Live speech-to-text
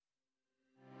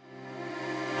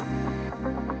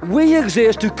we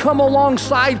exist to come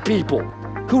alongside people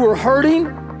who are hurting,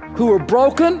 who are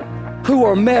broken, who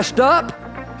are messed up,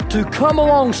 to come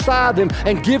alongside them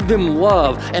and give them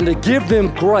love and to give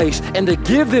them grace and to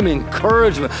give them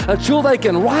encouragement until they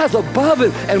can rise above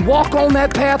it and walk on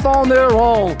that path on their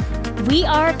own. We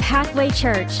are Pathway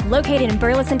Church, located in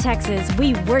Burleson, Texas.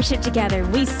 We worship together,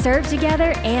 we serve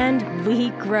together, and we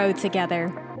grow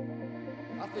together.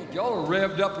 I think y'all are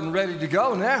revved up and ready to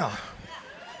go now.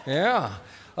 Yeah.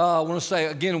 I want to say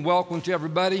again, welcome to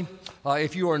everybody.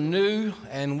 If you are new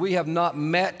and we have not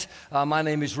met, my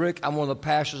name is Rick. I'm one of the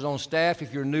pastors on staff.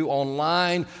 If you're new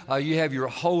online, you have your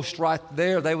host right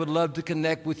there. They would love to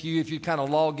connect with you. If you kind of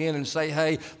log in and say,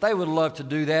 hey, they would love to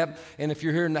do that. And if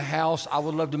you're here in the house, I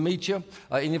would love to meet you.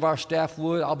 Any of our staff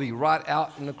would. I'll be right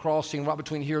out in the crossing, right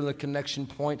between here and the connection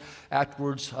point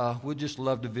afterwards. We'd just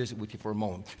love to visit with you for a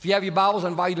moment. If you have your Bibles, I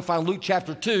invite you to find Luke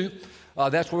chapter 2.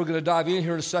 That's where we're going to dive in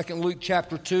here in a second. Luke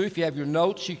chapter 2. If you have your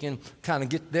notes, you can kind of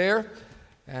get there.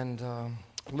 And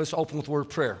let's open with a word of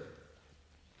prayer.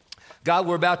 God,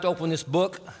 we're about to open this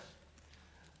book.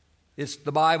 It's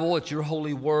the Bible. It's your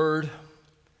holy word.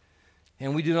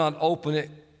 And we do not open it,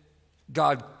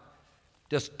 God,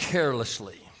 just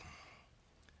carelessly.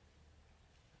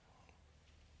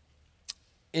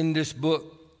 In this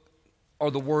book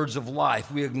are the words of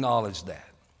life. We acknowledge that.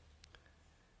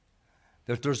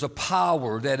 That there's a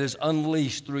power that is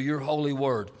unleashed through your holy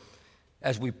word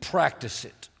as we practice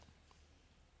it.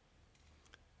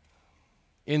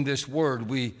 In this word,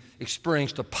 we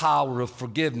experience the power of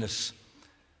forgiveness.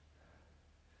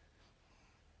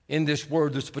 In this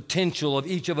word, there's potential of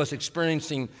each of us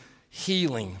experiencing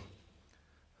healing,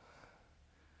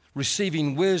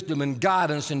 receiving wisdom and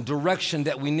guidance and direction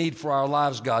that we need for our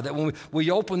lives, God. That when we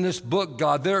open this book,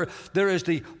 God, there is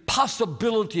the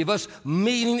possibility of us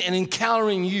meeting and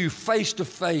encountering you face to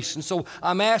face. And so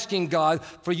I'm asking, God,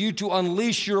 for you to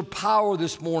unleash your power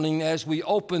this morning as we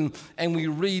open and we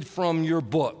read from your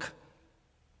book.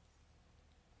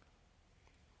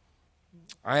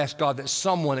 I ask, God, that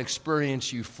someone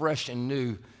experience you fresh and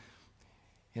new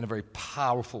in a very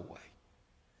powerful way.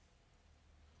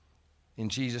 In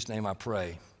Jesus' name I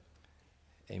pray,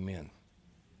 amen.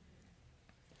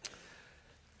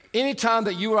 Anytime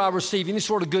that you or I receive any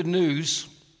sort of good news,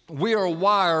 we are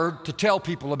wired to tell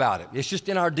people about it. It's just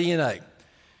in our DNA.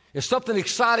 If something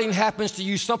exciting happens to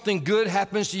you, something good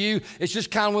happens to you, it's just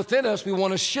kind of within us. We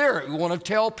want to share it. We want to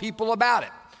tell people about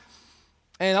it.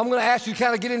 And I'm going to ask you to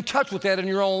kind of get in touch with that in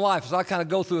your own life as I kind of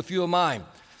go through a few of mine.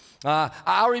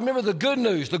 I remember the good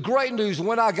news, the great news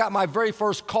when I got my very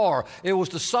first car. It was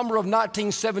the summer of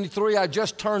 1973. I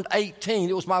just turned 18.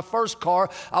 It was my first car.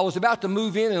 I was about to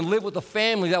move in and live with a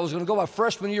family that was going to go my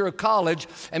freshman year of college.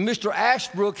 And Mr.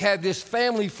 Ashbrook had this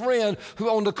family friend who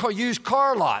owned a used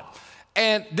car lot.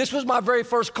 And this was my very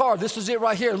first car. This is it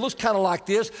right here. It looks kind of like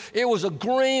this. It was a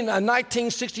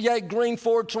 1968 green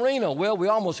Ford Torino. Well, we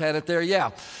almost had it there,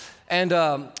 yeah. And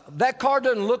that car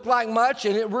doesn't look like much,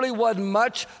 and it really wasn't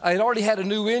much. It already had a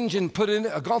new engine put in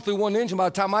it. I'd gone through one engine by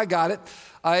the time I got it.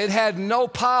 It had no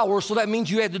power, so that means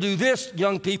you had to do this,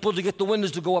 young people, to get the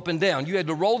windows to go up and down. You had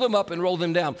to roll them up and roll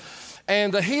them down.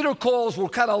 And the heater coils were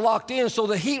kind of locked in, so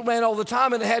the heat ran all the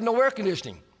time, and it had no air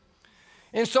conditioning.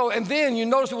 And then you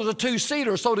notice it was a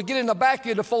two-seater, so to get in the back,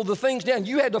 you had to fold the things down.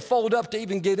 You had to fold up to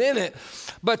even get in it.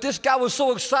 But this guy was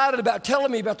so excited about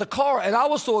telling me about the car, and I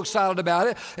was so excited about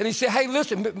it. And he said, hey,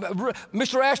 listen,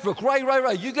 Mr. Ashbrook, Ray,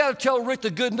 you got to tell Rick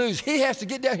the good news. He has to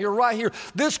get down here right here.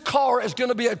 This car is going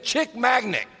to be a chick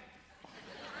magnet.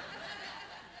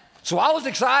 So I was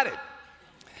excited,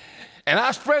 and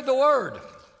I spread the word.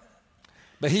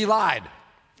 But he lied.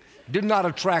 Did not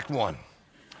attract one.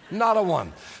 Not a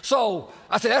one. So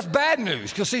I said, that's bad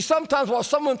news. Because see, sometimes while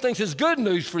someone thinks it's good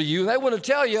news for you, and they want to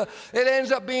tell you, it ends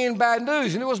up being bad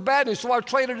news. And it was bad news. So I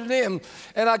traded it in,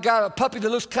 and I got a puppy that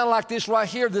looks kind of like this right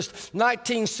here, this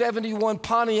 1971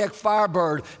 Pontiac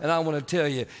Firebird. And I want to tell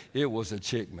you, it was a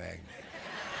chick magnet.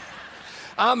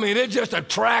 I mean, it just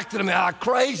attracted me like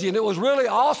crazy, and it was really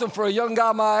awesome for a young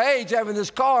guy my age having this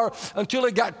car until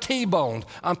it got T-boned.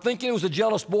 I'm thinking it was a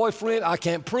jealous boyfriend. I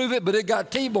can't prove it, but it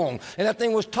got T-boned, and that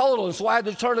thing was total, and so I had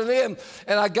to turn it in,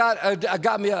 and I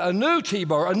got me a new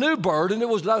T-bird, a new bird, and it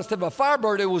was, instead of a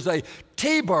Firebird, it was a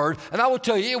T-bird, and I will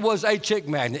tell you, it was a chick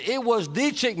magnet. It was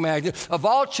the chick magnet of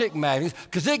all chick magnets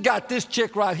because it got this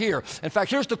chick right here. In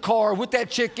fact, here's the car with that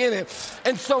chick in it,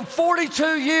 and some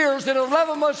 42 years and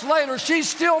 11 months later, she's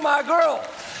still my girl.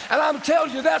 And I'm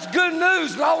telling you, that's good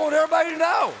news, and I want everybody to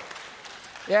know.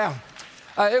 Yeah.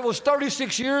 It was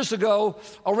 36 years ago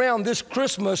around this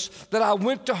Christmas that I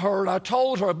went to her and I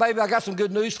told her, baby, I got some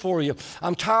good news for you.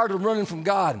 I'm tired of running from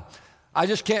God. I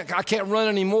can't run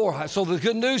anymore. So the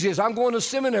good news is I'm going to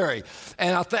seminary,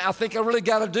 and I think I really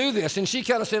got to do this. And she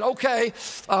kind of said, okay,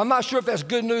 I'm not sure if that's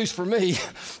good news for me.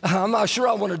 I'm not sure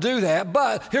I want to do that,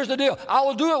 but here's the deal. I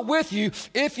will do it with you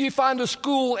if you find a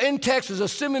school in Texas, a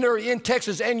seminary in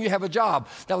Texas, and you have a job.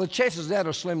 Now, the chances of that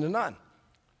are slim to none.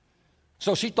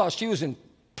 So she thought she was in a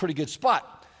pretty good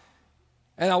spot.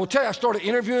 And I will tell you, I started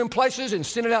interviewing places and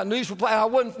sending out news replies.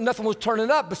 Nothing was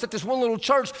turning up, but at this one little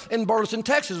church in Burleson,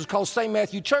 Texas. It was called St.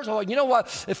 Matthew Church. I was like, you know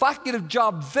what? If I could get a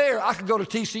job there, I could go to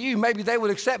TCU. Maybe they would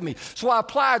accept me. So I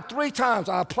applied 3 times.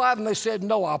 I applied and they said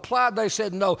no. I applied, they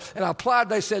said no. And I applied,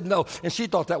 they said no. And she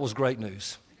thought that was great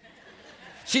news.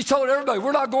 She told everybody,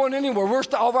 we're not going anywhere.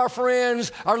 All of our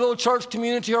friends, our little church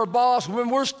community, our boss, when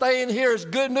we're staying here, it's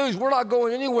good news. We're not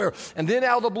going anywhere. And then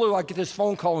out of the blue, I get this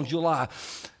phone call in July.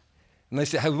 And they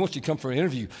said, hey, we want you to come for an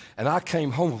interview. And I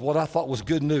came home with what I thought was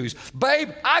good news. Babe,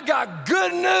 I got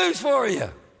good news for you.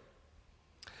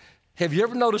 Have you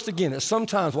ever noticed again that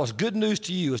sometimes what's good news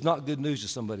to you is not good news to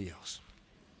somebody else?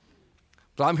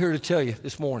 But I'm here to tell you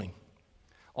this morning,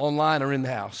 online or in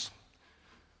the house,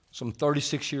 some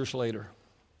 36 years later,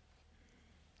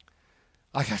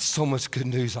 I got so much good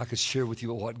news I could share with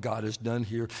you what God has done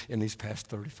here in these past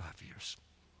 35 years.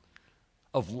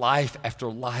 Of life after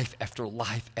life after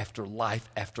life after life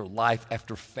after life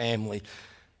after family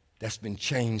that's been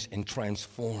changed and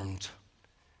transformed.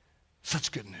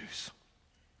 Such good news.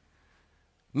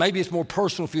 Maybe it's more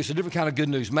personal for you. It's a different kind of good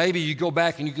news. Maybe you go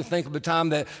back and you can think of the time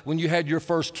that when you had your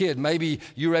first kid. Maybe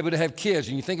you were able to have kids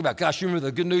and you think about, gosh, you remember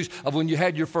the good news of when you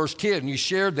had your first kid and you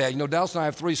shared that. You know, Dallas and I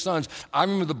have 3 sons. I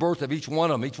remember the birth of each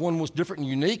one of them. Each one was different and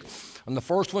unique. And the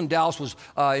first one, Dallas was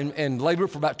in labor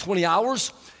for about 20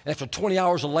 hours. And after 20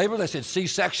 hours of labor, they said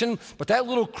C-section. But that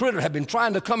little critter had been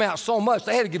trying to come out so much,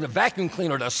 they had to get a vacuum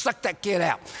cleaner to suck that kid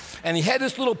out. And he had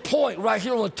this little point right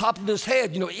here on the top of his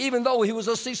head, you know, even though he was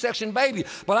a C-section baby.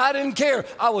 But I didn't care.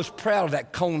 I was proud of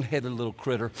that cone-headed little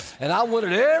critter. And I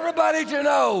wanted everybody to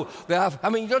know that,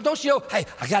 don't you know, hey,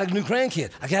 I got a new grandkid.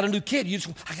 I got a new kid.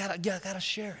 I got to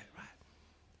share it.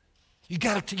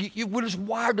 We're just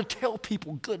wired to tell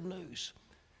people good news.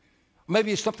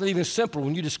 Maybe it's something even simpler.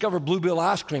 When you discover Bluebell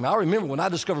ice cream, I remember when I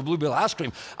discovered Bluebell ice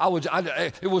cream,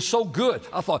 it was so good.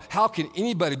 I thought, how can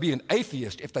anybody be an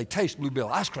atheist if they taste Bluebell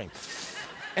ice cream?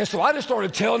 And so I just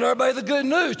started telling everybody the good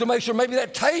news to make sure maybe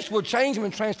that taste would change them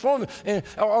and transform them.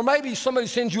 Or maybe somebody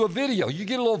sends you a video. You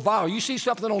get a little viral. You see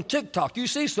something on TikTok. You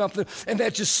see something, and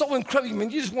that's just so incredible. I mean,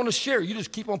 you just want to share. You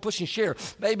just keep on pushing share.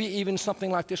 Maybe even something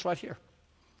like this right here.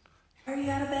 Are you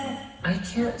out of bed? I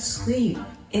can't sleep.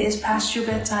 It is past your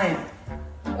bedtime.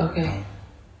 Okay.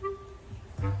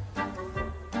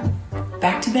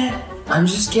 Back to bed. I'm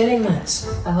just getting this.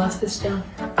 I left this down.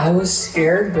 I was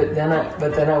scared, but then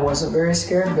I wasn't very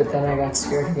scared, but then I got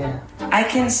scared again. I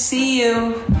can see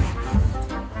you.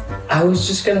 I was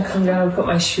just gonna come down and put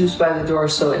my shoes by the door,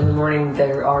 so in the morning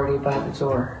they're already by the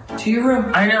door. To your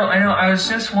room. I know. I was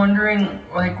just wondering,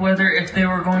 whether if they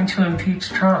were going to impeach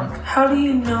Trump. How do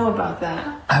you know about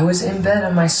that? I was in bed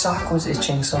and my sock was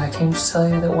itching, so I came to tell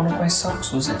you that one of my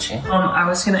socks was itching. I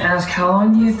was gonna ask, how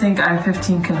long do you think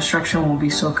I-15 construction will be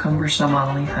so cumbersome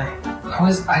on Lehigh?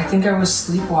 I think I was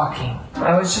sleepwalking.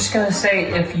 I was just gonna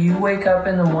say, if you wake up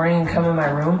in the morning and come in my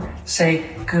room, say,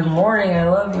 good morning, I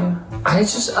love you. I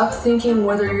was just up thinking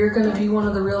whether you're gonna be one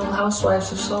of the Real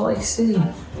Housewives of Salt Lake City.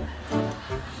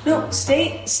 No,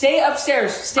 stay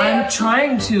upstairs. I'm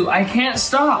trying to. I can't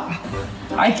stop.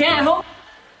 I can't help.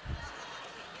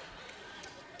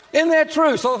 Isn't that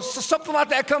true? So something like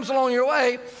that comes along your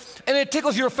way, and it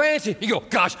tickles your fancy. You go,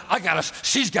 gosh,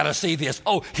 she's got to see this.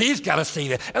 Oh, he's got to see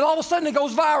that. And all of a sudden it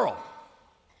goes viral.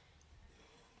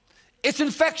 It's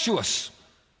infectious.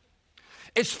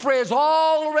 It spreads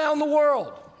all around the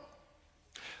world.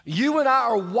 You and I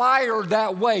are wired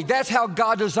that way. That's how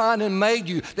God designed and made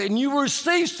you. That when you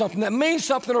receive something that means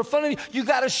something or funny, you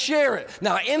got to share it.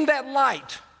 Now, in that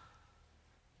light,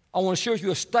 I want to share with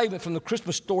you a statement from the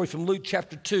Christmas story from Luke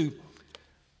chapter 2,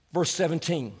 verse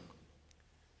 17.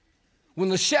 When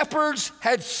the shepherds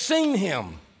had seen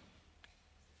him,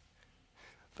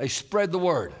 they spread the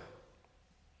word.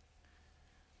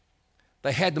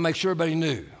 They had to make sure everybody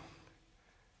knew.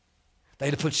 They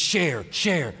had to put share.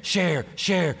 I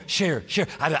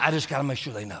just got to make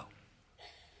sure they know.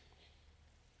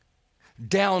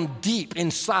 Down deep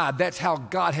inside, that's how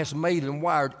God has made and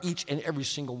wired each and every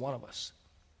single one of us.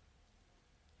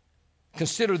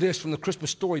 Consider this from the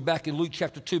Christmas story back in Luke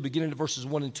chapter 2, beginning at verses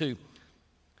 1 and 2.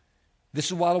 This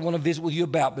is what I want to visit with you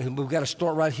about, but we've got to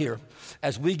start right here.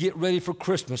 As we get ready for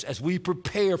Christmas, as we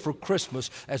prepare for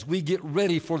Christmas, as we get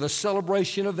ready for the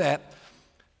celebration of that,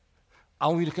 I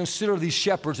want you to consider these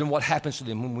shepherds and what happens to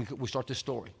them when we start this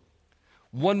story.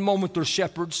 One moment they're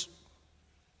shepherds.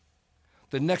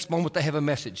 The next moment they have a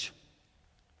message.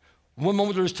 One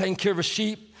moment they're just taking care of a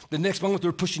sheep. The next moment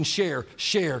they're pushing share.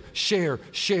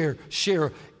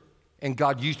 And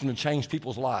God used them to change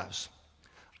people's lives.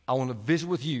 I want to visit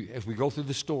with you as we go through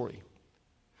the story.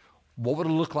 What would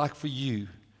it look like for you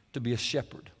to be a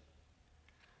shepherd?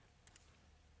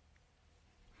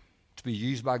 To be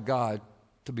used by God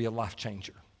to be a life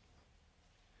changer.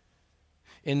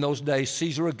 In those days,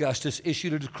 Caesar Augustus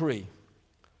issued a decree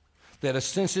that a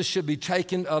census should be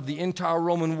taken of the entire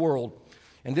Roman world.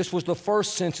 And this was the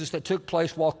first census that took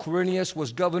place while Quirinius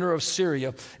was governor of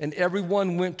Syria, and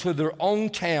everyone went to their own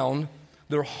town,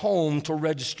 their home, to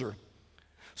register.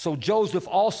 So Joseph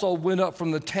also went up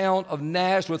from the town of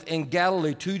Nazareth in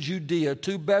Galilee to Judea,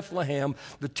 to Bethlehem,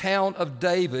 the town of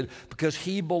David, because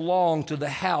he belonged to the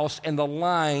house and the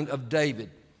line of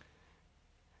David.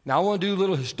 Now I want to do a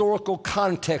little historical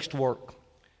context work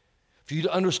for you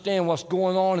to understand what's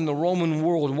going on in the Roman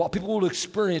world and what people would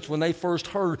experience when they first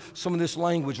heard some of this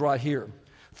language right here.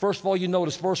 First of all, you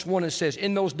notice verse 1, it says,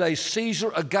 in those days,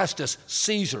 Caesar Augustus,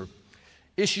 Caesar,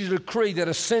 issued a decree that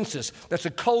a census, that's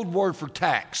a code word for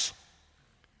tax.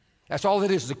 That's all it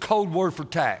is a code word for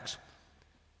tax.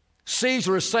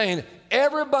 Caesar is saying,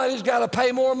 everybody's got to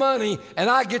pay more money, and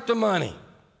I get the money.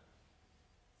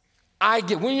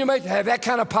 When you have that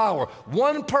kind of power,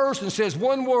 one person says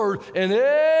one word, and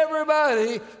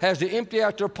everybody has to empty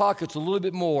out their pockets a little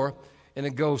bit more, and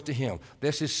it goes to him.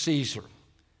 This is Caesar.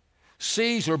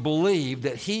 Caesar believed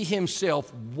that he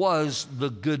himself was the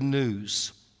good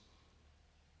news.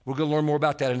 We're going to learn more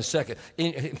about that in a second.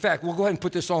 In fact, we'll go ahead and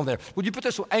put this on there. Would you put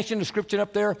this ancient inscription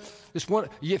up there? This one,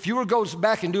 if you were to go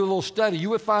back and do a little study, you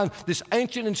would find this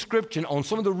ancient inscription on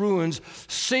some of the ruins,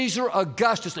 Caesar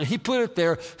Augustus, and he put it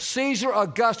there, Caesar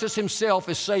Augustus himself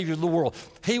is Savior of the world.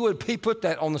 He put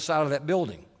that on the side of that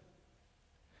building.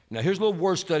 Now, here's a little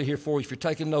word study here for you if you're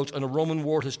taking notes on a Roman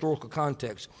world historical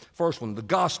context. First one, the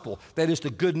gospel, that is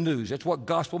the good news. That's what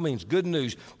gospel means, good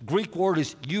news. Greek word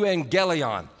is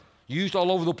euangelion. Used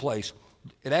all over the place.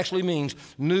 It actually means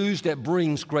news that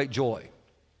brings great joy.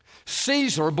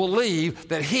 Caesar believed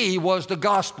that he was the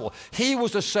gospel. He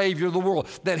was the Savior of the world.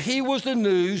 That he was the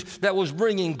news that was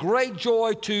bringing great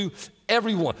joy to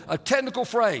everyone. A technical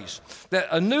phrase, that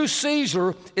a new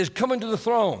Caesar is coming to the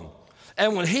throne.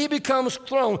 And when he becomes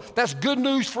throne, that's good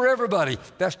news for everybody.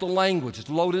 That's the language. It's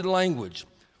loaded language.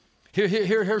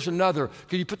 Here's another.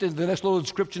 Can you put the next little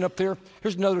description up there?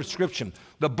 Here's another description.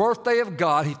 The birthday of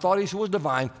God, he thought he was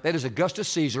divine, that is Augustus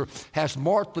Caesar, has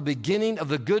marked the beginning of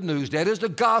the good news. That is the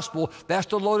gospel. That's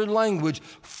the loaded language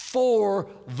for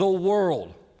the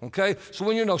world. Okay? So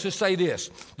when you know, just say this.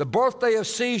 The birthday of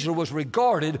Caesar was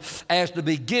regarded as the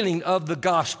beginning of the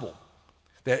gospel.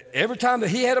 That every time that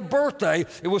he had a birthday,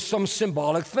 it was some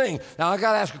symbolic thing. Now, I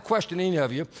got to ask a question to any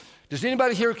of you. Does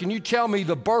anybody here, can you tell me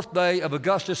the birthday of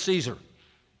Augustus Caesar?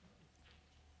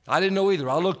 I didn't know either.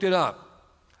 I looked it up.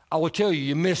 I will tell you,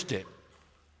 you missed it.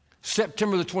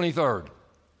 September the 23rd.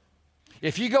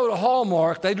 If you go to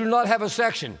Hallmark, they do not have a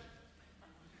section.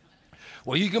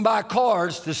 Well, you can buy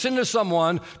cards to send to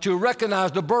someone to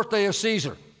recognize the birthday of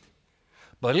Caesar.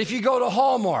 But if you go to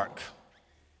Hallmark,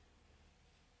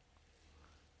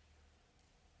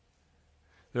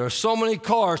 there are so many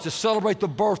cards to celebrate the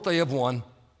birthday of one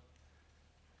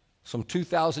some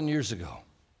 2,000 years ago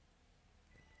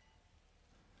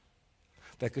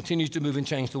that continues to move and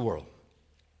change the world.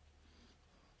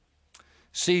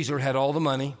 Caesar had all the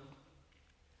money.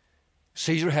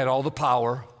 Caesar had all the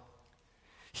power.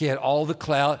 He had all the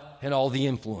clout and all the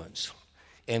influence.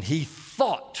 And he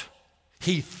thought,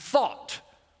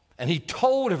 and he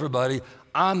told everybody,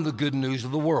 I'm the good news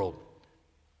of the world.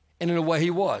 And in a way he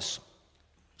was.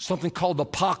 Something called the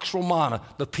Pax Romana,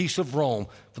 the peace of Rome.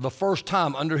 For the first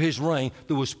time under his reign,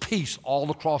 there was peace all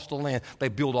across the land. They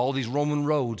built all these Roman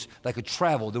roads. They could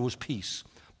travel. There was peace.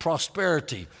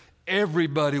 Prosperity.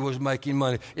 Everybody was making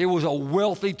money. It was a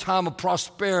wealthy time of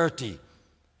prosperity.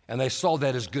 And they saw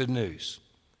that as good news.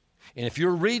 And if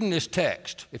you're reading this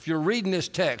text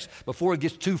before it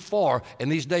gets too far in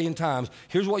these day and times,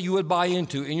 here's what you would buy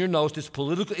into in your notes, this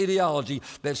political ideology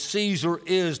that Caesar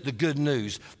is the good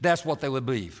news. That's what they would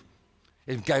believe.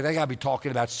 They got to be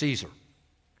talking about Caesar.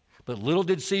 But little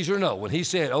did Caesar know when he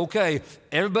said, okay,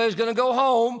 everybody's going to go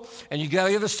home and you got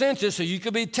to get a census so you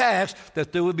could be taxed,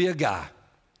 that there would be a guy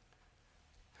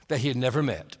that he had never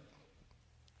met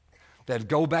that'd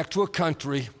go back to a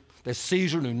country that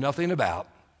Caesar knew nothing about,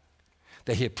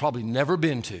 that he had probably never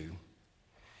been to,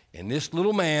 and this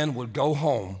little man would go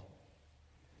home,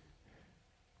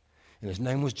 and his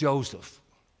name was Joseph.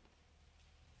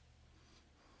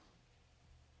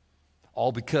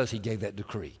 all because he gave that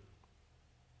decree.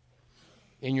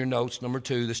 In your notes, number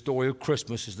 2, the story of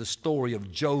Christmas is the story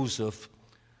of Joseph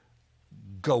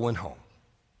going home.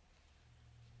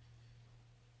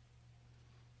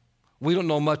 We don't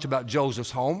know much about Joseph's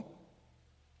home.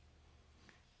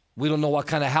 We don't know what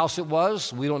kind of house it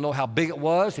was. We don't know how big it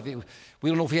was. We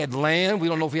don't know if he had land. We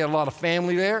don't know if he had a lot of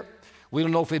family there. We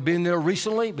don't know if he'd been there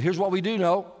recently. But here's what we do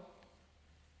know.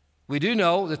 We do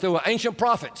know that there were ancient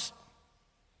prophets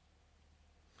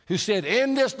who said,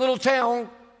 in this little town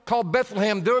called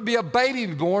Bethlehem, there would be a baby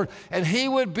born, and he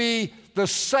would be the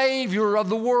Savior of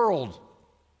the world.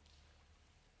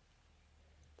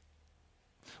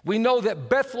 We know that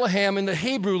Bethlehem in the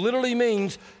Hebrew literally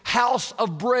means house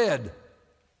of bread.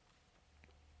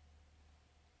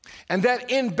 And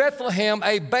that in Bethlehem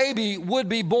a baby would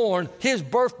be born, his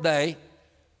birthday,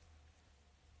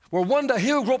 where one day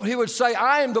he would grow up and he would say,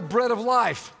 I am the bread of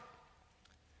life.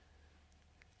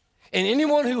 And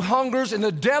anyone who hungers in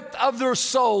the depth of their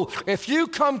soul, if you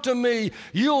come to me,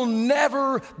 you'll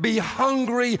never be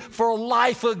hungry for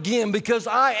life again, because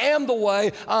I am the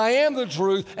way, I am the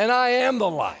truth, and I am the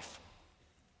life.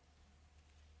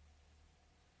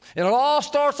 And it all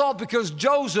starts off because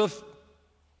Joseph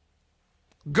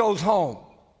goes home.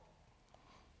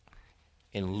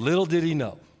 And little did he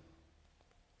know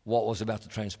what was about to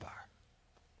transpire.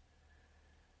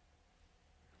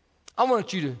 I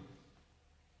want you to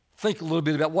think a little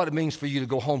bit about what it means for you to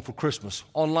go home for Christmas.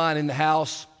 Online, in the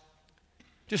house,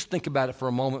 just think about it for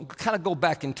a moment. Kind of go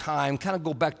back in time, kind of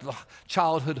go back to the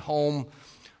childhood home.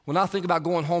 When I think about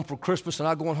going home for Christmas and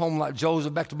I going home like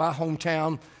Joseph, back to my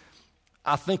hometown,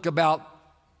 I think about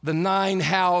the 9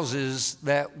 houses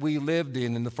that we lived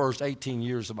in the first 18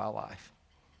 years of my life.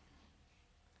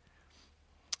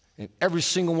 And every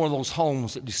single one of those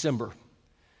homes at December,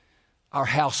 our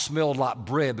house smelled like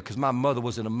bread because my mother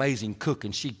was an amazing cook,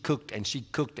 and she cooked and she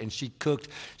cooked and she cooked.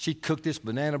 She cooked this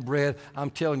banana bread. I'm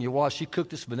telling you what, she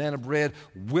cooked this banana bread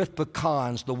with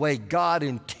pecans the way God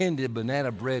intended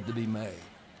banana bread to be made.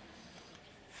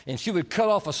 And she would cut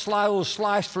off a little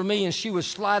slice for me, and she would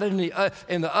slide it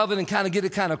in the oven and kind of get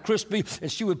it kind of crispy,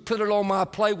 and she would put it on my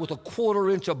plate with a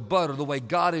 1/4 inch of butter the way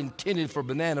God intended for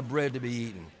banana bread to be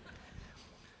eaten.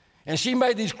 And she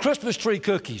made these Christmas tree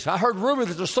cookies. I heard rumors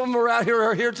that there's some of them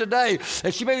out here today.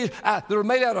 And she made these, they were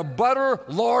made out of butter,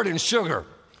 lard, and sugar,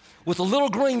 with a little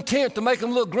green tint to make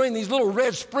them look green, these little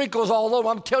red sprinkles all over.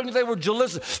 I'm telling you, they were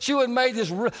delicious. She would make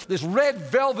this red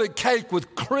velvet cake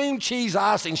with cream cheese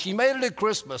icing. She made it at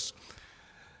Christmas.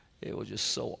 It was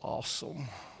just so awesome.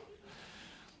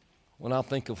 When I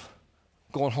think of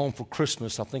going home for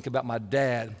Christmas, I think about my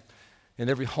dad. In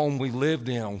every home we lived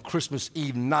in on Christmas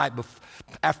Eve night,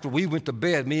 after we went to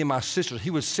bed, me and my sisters,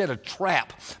 he would set a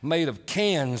trap made of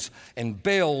cans and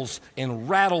bells and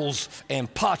rattles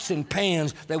and pots and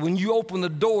pans that when you open the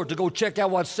door to go check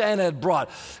out what Santa had brought,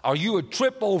 or you would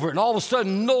trip over it, and all of a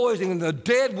sudden noise and the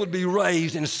dead would be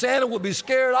raised and Santa would be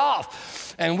scared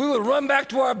off. And we would run back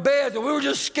to our beds, and we were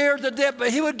just scared to death,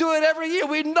 but he would do it every year.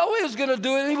 We know he was going to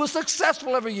do it, and he was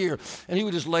successful every year. And he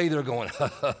would just lay there going,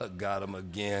 got him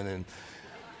again. And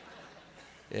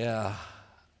yeah,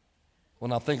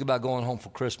 when I think about going home for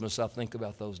Christmas, I think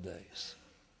about those days.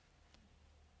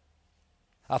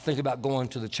 I think about going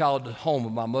to the childhood home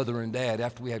of my mother and dad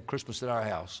after we had Christmas at our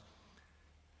house.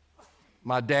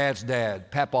 My dad's dad,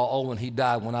 Papa Owen, he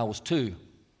died when I was 2.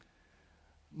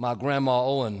 My grandma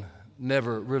Owen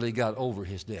never really got over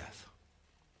his death.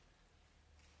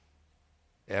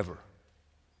 Ever.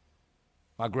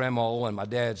 My grandma Owen, my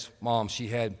dad's mom, she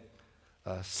had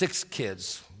 6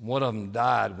 kids. One of them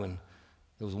died when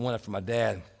there was one after my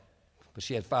dad, but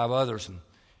she had 5 others. And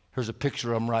here's a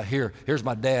picture of them right here. Here's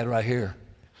my dad right here.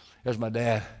 There's my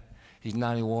dad. He's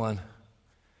 91.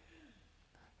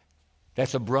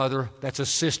 That's a brother. That's a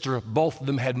sister. Both of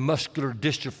them had muscular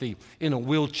dystrophy in a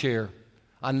wheelchair.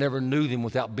 I never knew them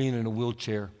without being in a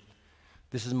wheelchair.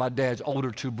 This is my dad's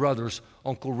older 2 brothers,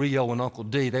 Uncle Rio and Uncle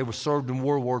D. They were served in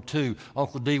World War II.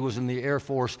 Uncle D was in the Air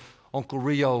Force. Uncle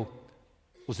Rio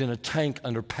was in a tank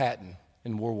under Patton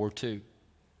in World War II.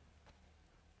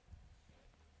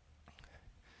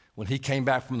 When he came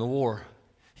back from the war,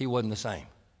 he wasn't the same.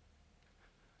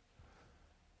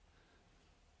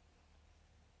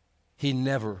 He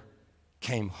never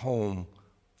came home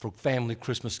for family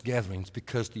Christmas gatherings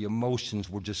because the emotions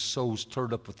were just so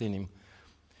stirred up within him.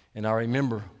 And I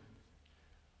remember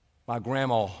my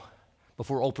grandma,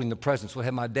 before opening the presents. We'd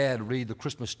have my dad read the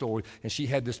Christmas story, and she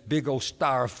had this big old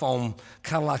styrofoam,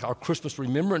 kind of like our Christmas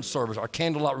remembrance service, our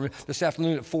candlelight this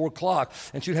afternoon at 4 o'clock,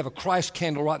 and she'd have a Christ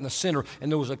candle right in the center,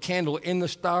 and there was a candle in the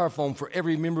styrofoam for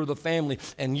every member of the family,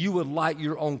 and you would light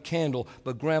your own candle,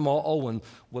 but Grandma Owen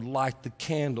would light the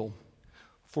candle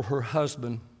for her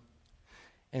husband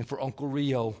and for Uncle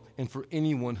Rio and for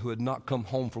anyone who had not come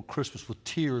home for Christmas with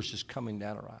tears just coming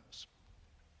down her eyes.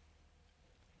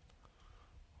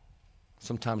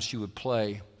 Sometimes she would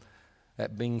play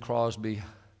that Bing Crosby,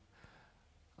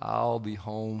 I'll be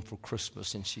home for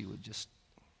Christmas, and she would just...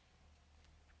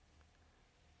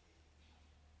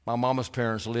 My mama's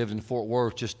parents lived in Fort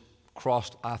Worth, just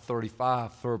crossed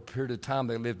I-35. For a period of time,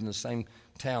 they lived in the same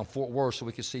town, Fort Worth, so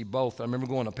we could see both. I remember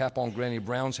going to Papa and Granny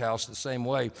Brown's house the same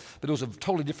way, but it was a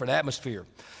totally different atmosphere.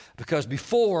 Because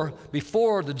before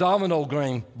the domino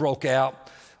game broke out,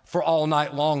 for all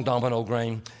night long domino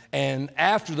game, and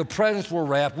after the presents were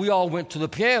wrapped, we all went to the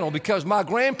piano because my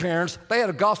grandparents, they had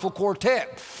a gospel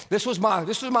quartet. This was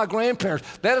my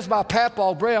grandparents. That is my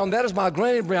Papa Brown. That is my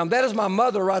Granny Brown. That is my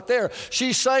mother right there.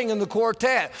 She sang in the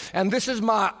quartet. And this is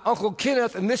my Uncle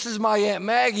Kenneth, and this is my Aunt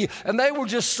Maggie. And they were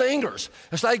just singers.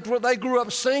 They grew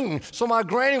up singing. So my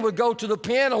granny would go to the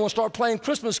piano and start playing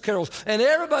Christmas carols. And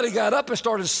everybody got up and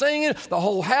started singing. The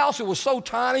whole house, it was so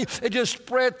tiny, it just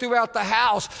spread throughout the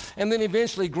house. And then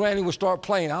eventually Granny would start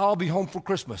playing, I'll be home for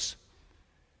Christmas.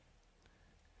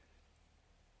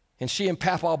 And she and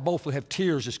Papa both would have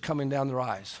tears just coming down their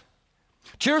eyes.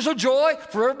 Tears of joy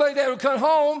for everybody that would come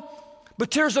home,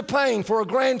 but tears of pain for a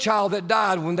grandchild that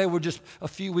died when they were just a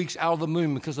few weeks out of the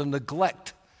moon because of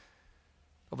neglect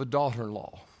of a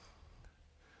daughter-in-law.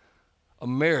 A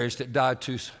marriage that died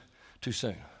too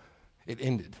soon. It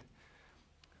ended.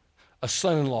 A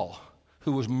son-in-law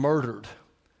who was murdered,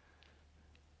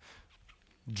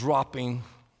 dropping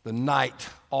the night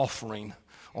offering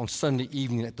on Sunday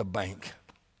evening at the bank.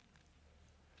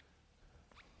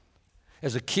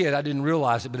 As a kid, I didn't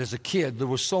realize it, but as a kid, there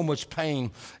was so much pain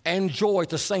and joy at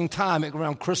the same time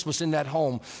around Christmas in that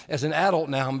home. As an adult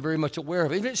now, I'm very much aware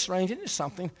of it. Isn't it strange? Isn't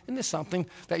it something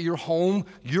that your home,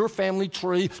 your family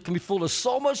tree can be full of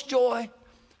so much joy,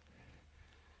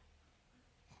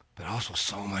 but also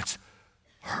so much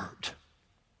hurt?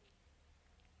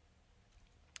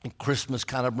 And Christmas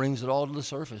kind of brings it all to the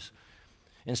surface.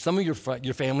 And some of your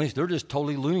families, they're just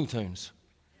totally Looney Tunes.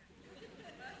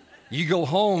 You go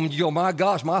home, you go, my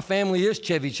gosh, my family is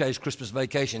Chevy Chase Christmas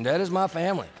Vacation. That is my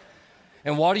family.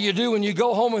 And what do you do when you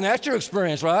go home and that's your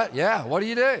experience, right? Yeah, what do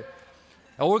you do?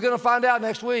 And we're going to find out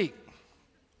next week.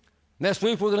 Next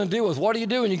week we're going to deal with what do you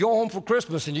do when you go home for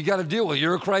Christmas and you got to deal with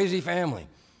your crazy family.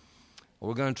 Well,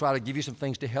 we're going to try to give you some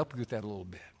things to help you with that a little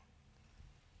bit.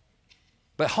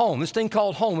 But home, this thing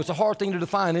called home, it's a hard thing to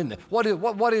define, isn't it? What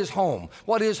is home?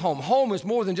 What is home? Home is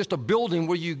more than just a building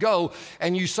where you go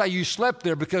and you say you slept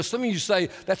there, because some of you say,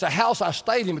 that's a house I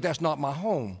stayed in, but that's not my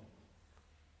home.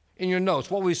 In your notes,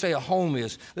 what we say a home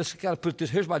is, let's kind of put this,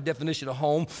 here's my definition of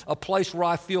home: a place where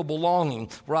I feel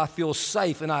belonging, where I feel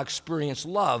safe and I experience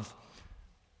love.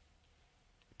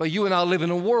 But you and I live in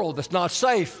a world that's not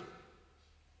safe.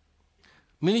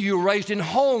 Many of you were raised in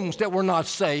homes that were not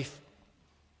safe.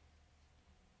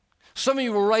 Some of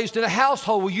you were raised in a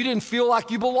household where you didn't feel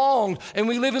like you belonged, and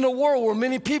we live in a world where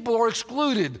many people are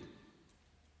excluded.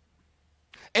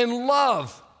 And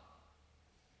love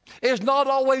is not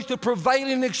always the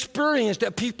prevailing experience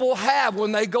that people have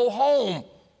when they go home.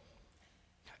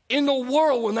 In the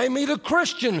world, when they meet a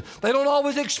Christian, they don't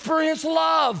always experience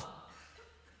love.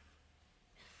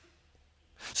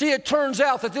 See, it turns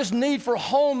out that this need for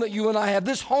home that you and I have,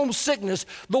 this homesickness,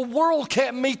 the world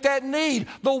can't meet that need.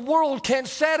 The world can't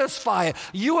satisfy it.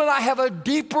 You and I have a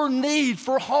deeper need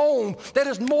for home that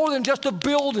is more than just a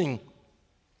building.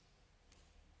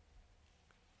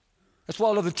 That's why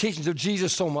I love the teachings of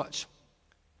Jesus so much.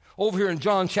 Over here in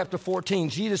John chapter 14,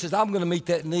 Jesus says, I'm going to meet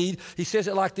that need. He says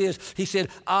it like this. He said,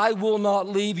 I will not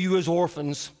leave you as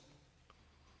orphans.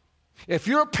 If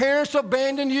your parents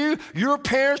abandoned you, your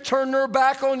parents turned their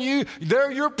back on you,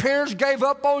 your parents gave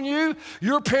up on you,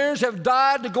 your parents have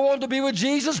died to go on to be with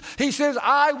Jesus, he says,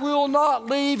 I will not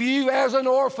leave you as an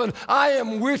orphan. I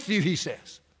am with you, he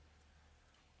says.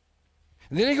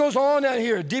 And then he goes on down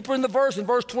here, deeper in the verse, in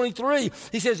verse 23,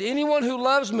 he says, anyone who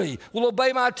loves me will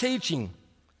obey my teaching.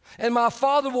 And my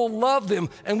Father will love them,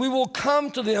 and we will come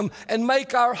to them and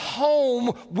make our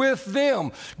home with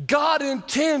them. God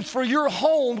intends for your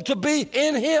home to be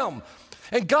in Him.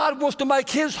 And God wants to make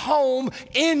His home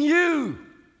in you.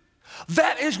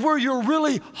 That is where you're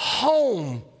really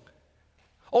home.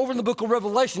 Over in the book of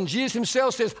Revelation, Jesus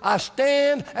Himself says, I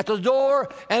stand at the door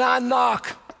and I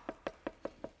knock.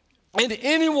 And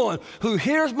anyone who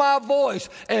hears my voice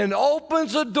and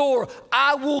opens the door,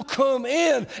 I will come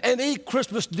in and eat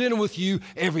Christmas dinner with you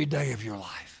every day of your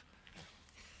life.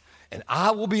 And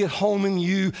I will be at home in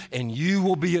you, and you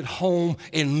will be at home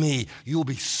in me. You will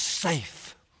be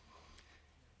safe.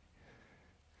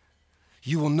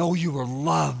 You will know you are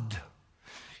loved.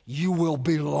 You will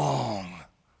belong.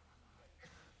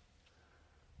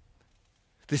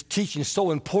 This teaching is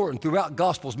so important throughout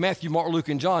Gospels, Matthew, Mark, Luke,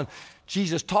 and John.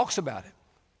 Jesus talks about it.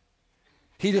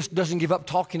 He just doesn't give up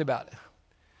talking about it.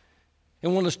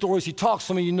 In one of the stories he talks,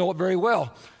 some of you know it very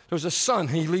well. There's a son,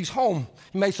 he leaves home.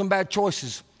 He made some bad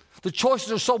choices. The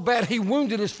choices are so bad, he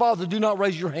wounded his father. Do not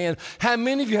raise your hand. How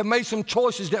many of you have made some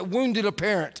choices that wounded a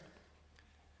parent?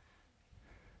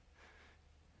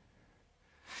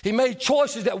 He made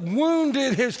choices that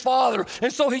wounded his father.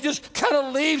 And so he just kind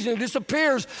of leaves and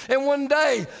disappears. And one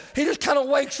day, he just kind of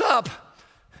wakes up.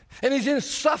 And he's in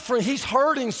suffering. He's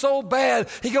hurting so bad.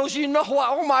 He goes, you know what?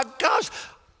 Oh my gosh,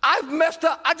 I've messed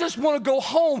up. I just want to go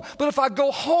home. But if I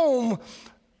go home,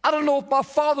 I don't know if my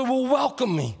father will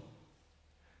welcome me.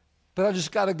 But I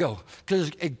just got to go because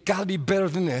it got to be better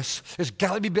than this. It's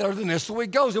got to be better than this. So he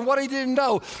goes. And what he didn't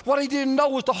know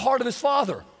was the heart of his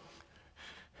father.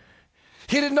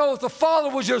 He didn't know if the father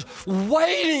was just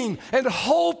waiting and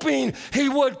hoping he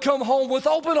would come home with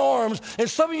open arms. And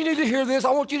some of you need to hear this.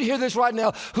 I want you to hear this right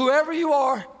now. Whoever you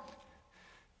are,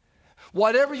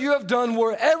 whatever you have done,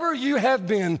 wherever you have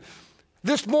been,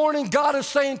 this morning God is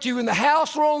saying to you in the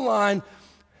house or online,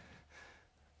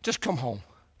 just come home.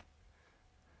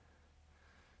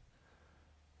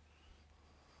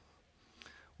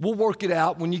 We'll work it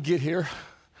out when you get here.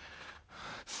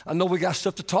 I know we got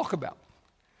stuff to talk about.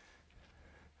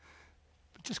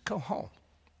 Just come home.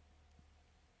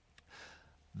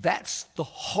 That's the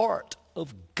heart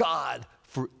of God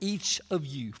for each of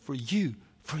you, for you,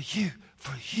 for you,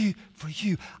 for you, for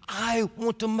you. I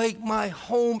want to make my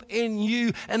home in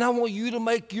you, and I want you to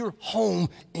make your home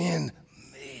in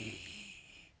me.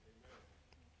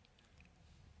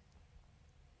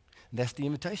 And that's the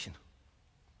invitation.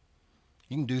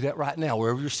 You can do that right now,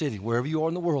 wherever you're sitting, wherever you are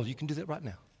in the world, you can do that right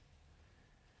now.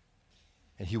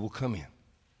 And he will come in.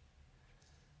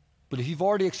 But if you've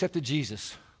already accepted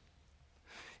Jesus,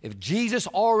 if Jesus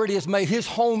already has made his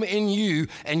home in you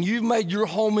and you've made your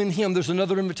home in him, there's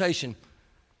another invitation.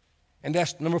 And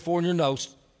that's number 4 in your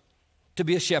notes, to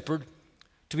be a shepherd,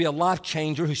 to be a life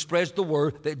changer who spreads the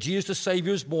word that Jesus the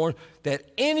Savior is born, that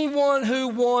anyone who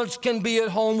wants can be at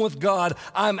home with God.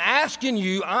 I am asking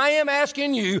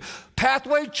you,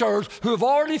 Pathway Church, who have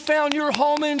already found your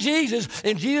home in Jesus,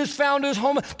 and Jesus found his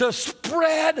home, to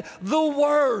spread the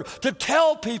word, to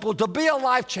tell people, to be a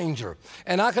life changer.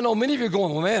 And I can know many of you are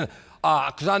going, well, man,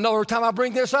 because I know every time I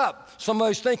bring this up,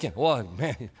 somebody's thinking, well,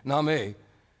 man, not me.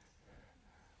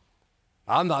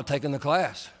 I'm not taking the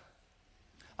class.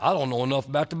 I don't know enough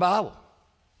about the Bible.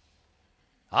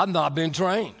 I've not been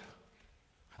trained.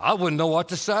 I wouldn't know what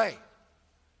to say.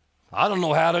 I don't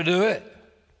know how to do it.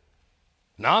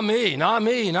 Not me, not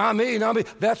me, not me, not me.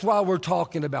 That's why we're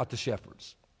talking about the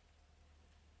shepherds.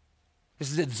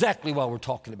 This is exactly why we're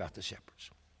talking about the shepherds.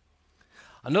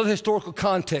 Another historical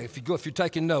context, if you're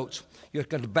taking notes, you've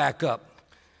got to back up.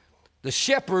 The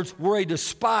shepherds were a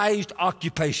despised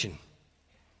occupation.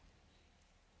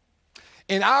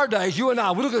 In our days, you and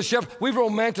I, we look at the shepherds, we've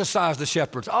romanticized the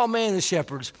shepherds. Oh, man, the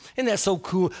shepherds. Isn't that so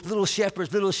cool? Little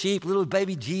shepherds, little sheep, little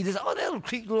baby Jesus. Oh, that little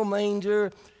cute little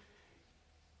manger.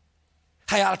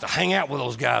 Hey, I like to hang out with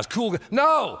those guys. Cool guys.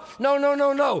 No.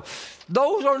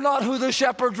 Those are not who the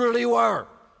shepherds really were.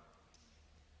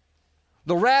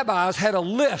 The rabbis had a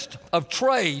list of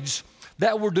trades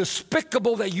that were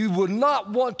despicable that you would not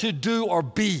want to do or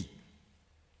be.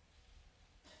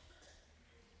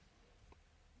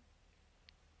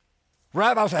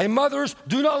 Rabbis say, hey, mothers,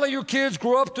 do not let your kids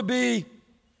grow up to be,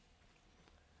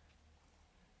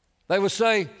 they would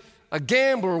say, a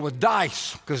gambler with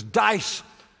dice, because dice.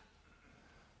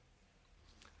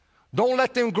 Don't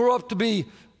let them grow up to be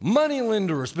money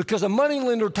lenders, because a money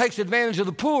lender takes advantage of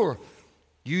the poor.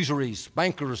 Usuries,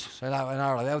 bankers, and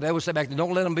Ireland, they would say back then,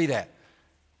 don't let them be that.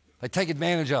 They take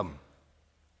advantage of them.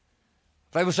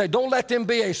 They would say, don't let them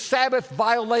be a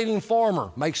Sabbath-violating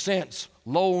farmer. Makes sense.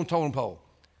 Low on totem pole.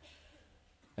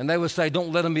 And they would say,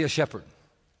 don't let them be a shepherd.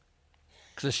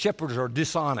 Because the shepherds are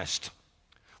dishonest.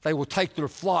 They will take their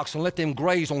flocks and let them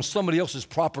graze on somebody else's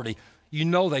property. You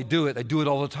know they do it. They do it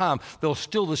all the time. They'll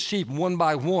steal the sheep one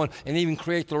by one and even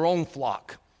create their own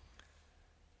flock.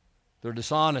 They're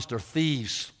dishonest. They're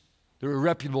thieves. They're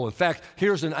irreputable. In fact,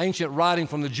 here's an ancient writing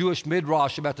from the Jewish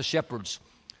Midrash about the shepherds.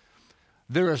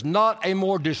 There is not a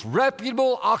more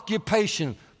disreputable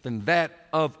occupation than that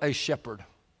of a shepherd.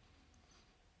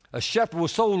 A shepherd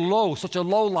was so low, such a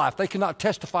low life, they could not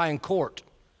testify in court.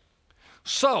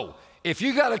 So, if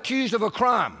you got accused of a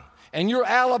crime and your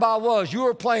alibi was you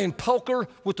were playing poker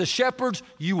with the shepherds,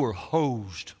 you were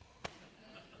hosed.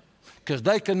 Because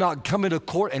they could not come into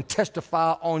court and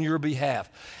testify on your behalf.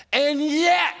 And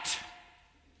yet,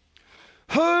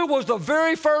 who was the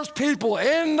very first people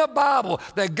in the Bible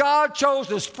that God chose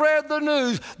to spread the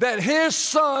news that his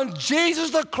son, Jesus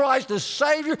the Christ, the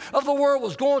Savior of the world,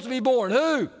 was going to be born?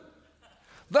 Who?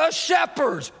 The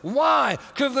shepherds. Why?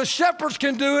 Because if the shepherds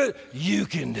can do it, you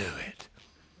can do it.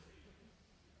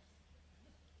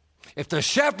 If the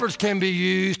shepherds can be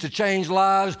used to change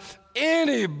lives,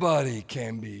 anybody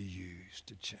can be used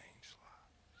to change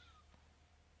lives.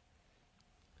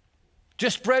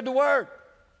 Just spread the word.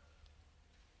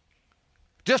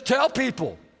 Just tell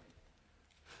people.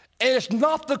 And it's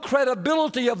not the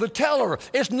credibility of the teller.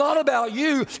 It's not about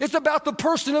you. It's about the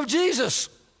person of Jesus.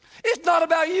 It's not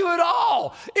about you at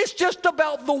all. It's just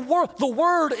about the word. The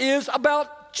word is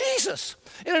about Jesus.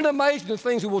 Isn't it amazing the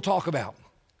things that we'll talk about?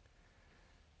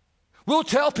 We'll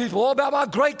tell people all about my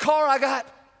great car I got.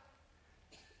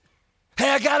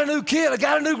 Hey, I got a new kid. I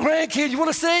got a new grandkid. You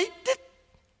want to see?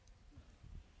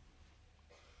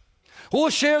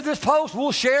 We'll share this post.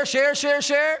 We'll share.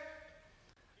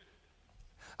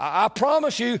 I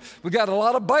promise you, we got a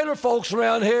lot of Baylor folks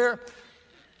around here.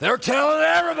 They're telling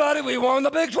everybody we won the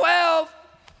Big 12.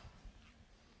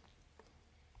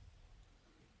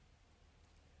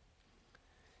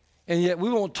 And yet we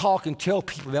won't talk and tell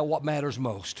people about what matters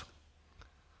most.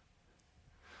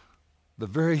 The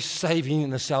very saving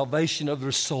and the salvation of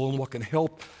their soul and what can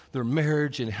help their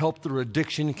marriage and help their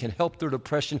addiction, can help their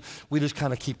depression. We just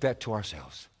kind of keep that to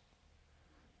ourselves.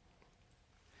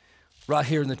 Right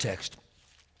here in the text,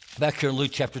 back here in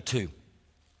Luke chapter 2,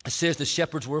 it says the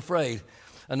shepherds were afraid.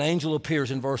 An angel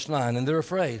appears in verse 9, and they're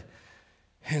afraid.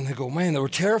 And they go, man, they were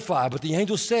terrified. But the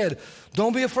angel said,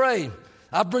 don't be afraid.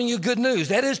 I bring you good news.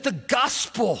 That is the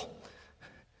gospel.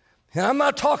 And I'm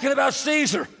not talking about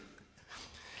Caesar.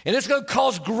 And it's going to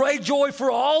cause great joy for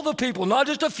all the people, not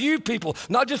just a few people,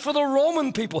 not just for the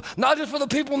Roman people, not just for the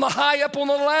people in the high up on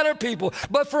the ladder people,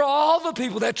 but for all the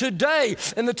people that today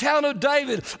in the town of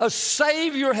David, a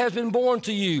Savior has been born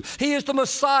to you. He is the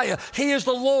Messiah. He is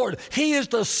the Lord. He is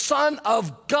the Son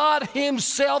of God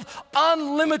himself,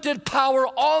 unlimited power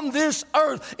on this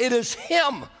earth. It is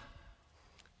him.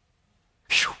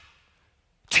 Whew.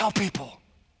 Tell people.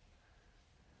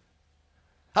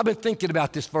 I've been thinking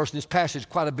about this verse, this passage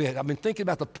quite a bit. I've been thinking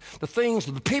about the things,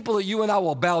 the people that you and I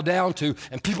will bow down to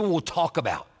and people will talk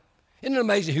about. Isn't it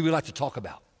amazing who we like to talk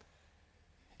about?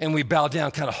 And we bow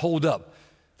down, kind of hold up.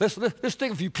 Let's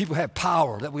think of a few people who have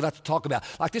power that we like to talk about.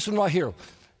 Like this one right here.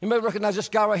 Anybody recognize this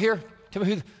guy right here? Tell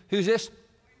me who's this?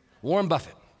 Warren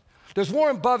Buffett. Does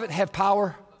Warren Buffett have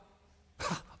power?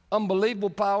 Unbelievable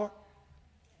power.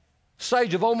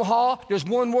 Sage of Omaha, there's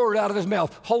one word out of his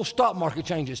mouth. Whole stock market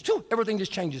changes. Everything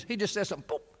just changes. He just says something.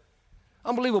 Boom.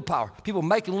 Unbelievable power. People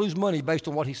make and lose money based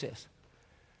on what he says.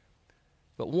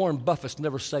 But Warren Buffett's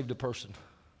never saved a person.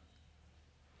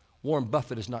 Warren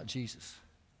Buffett is not Jesus.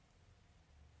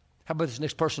 How about this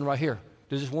next person right here?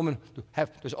 Does this woman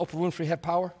does Oprah Winfrey have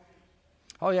power?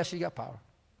 Oh, yeah, she got power.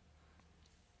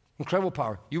 Incredible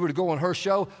power. You were to go on her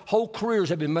show, whole careers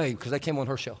have been made because they came on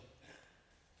her show.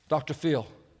 Dr. Phil.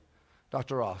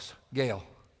 Dr. Ross, Gail.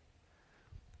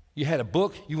 You had a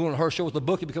book, you went on her show with the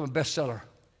book, it became a bestseller.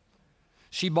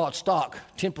 She bought stock,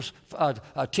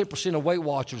 10% of Weight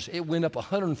Watchers. It went up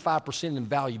 105% in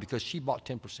value because she bought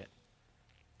 10%.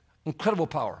 Incredible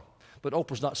power. But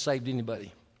Oprah's not saved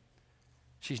anybody.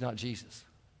 She's not Jesus.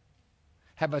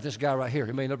 How about this guy right here?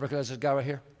 You may not recognize this guy right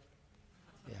here?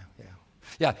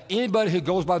 Yeah, anybody who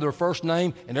goes by their first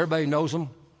name and everybody knows them,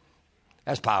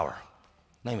 that's power.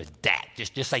 Name is Dat.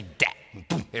 Just say Dat.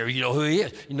 Boom, there you know who he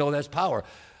is. You know that's power.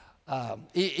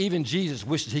 Even Jesus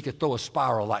wishes he could throw a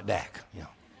spiral like Dak. You know.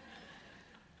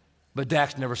 But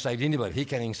Dak's never saved anybody. He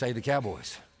can't even save the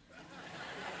Cowboys.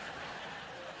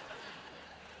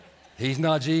 He's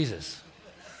not Jesus.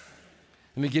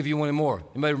 Let me give you one more.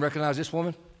 Anybody recognize this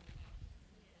woman?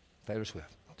 Taylor Swift.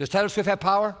 Does Taylor Swift have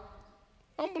power?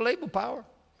 Unbelievable power.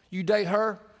 You date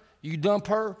her, you dump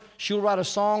her, she'll write a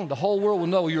song, the whole world will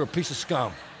know you're a piece of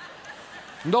scum.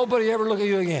 Nobody ever look at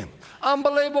you again.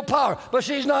 Unbelievable power, but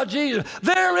she's not Jesus.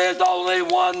 There is only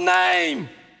one name.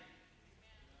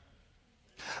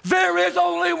 There is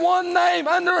only one name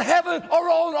under heaven or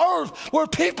on earth where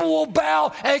people will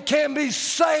bow and can be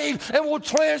saved and will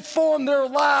transform their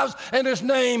lives, and his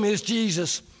name is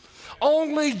Jesus.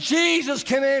 Only Jesus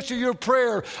can answer your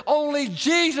prayer. Only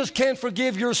Jesus can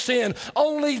forgive your sin.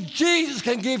 Only Jesus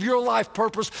can give your life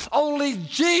purpose. Only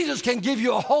Jesus can give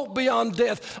you a hope beyond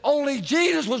death. Only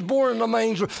Jesus was born in a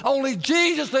manger. Only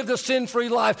Jesus lived a sin-free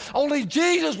life. Only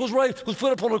Jesus was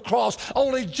put upon a cross.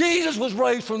 Only Jesus was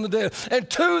raised from the dead. And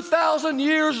 2,000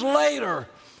 years later,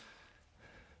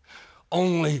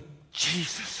 only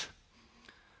Jesus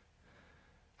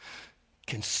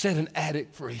can set an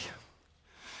addict free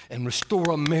and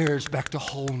restore a marriage back to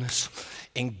wholeness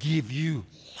and give you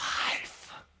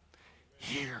life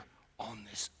here on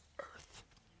this earth.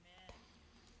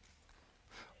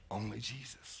 Only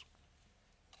Jesus.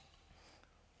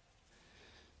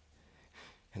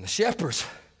 And the shepherds,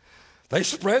 they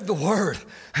spread the word.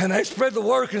 And they spread the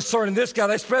word concerning this guy.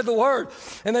 They spread the word.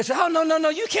 And they said, oh, no,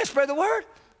 you can't spread the word.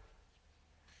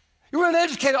 You're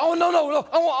uneducated. Oh, no.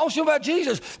 I want you about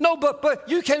Jesus. No, but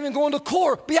you can't even go into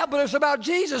court. But yeah, but it's about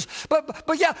Jesus.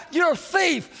 But yeah, you're a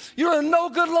thief. You're a no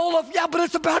good Lola. Yeah, but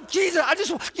it's about Jesus.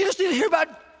 You just need to hear about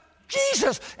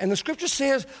Jesus. And the scripture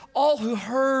says, all who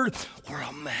heard were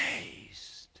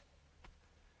amazed.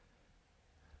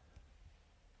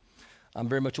 I'm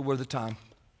very much aware of the time.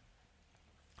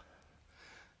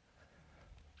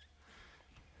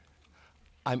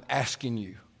 I'm asking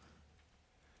you,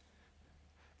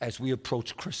 as we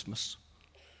approach Christmas,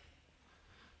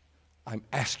 I'm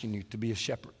asking you to be a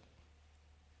shepherd.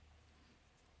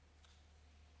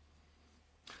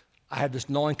 I had this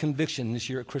gnawing conviction this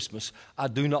year at Christmas. I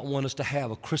do not want us to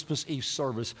have a Christmas Eve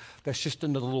service that's just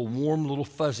another little warm, little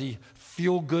fuzzy,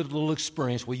 feel-good little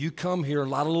experience where you come here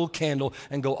and light a little candle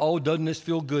and go, oh, doesn't this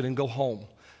feel good, and go home.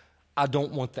 I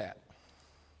don't want that.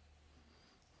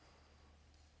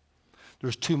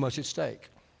 There's too much at stake.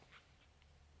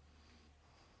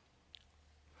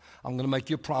 I'm going to make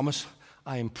you a promise.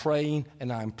 I am praying,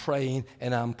 and I'm praying,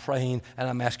 and I'm praying, and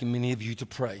I'm asking many of you to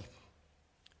pray.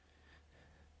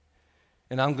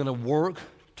 And I'm going to work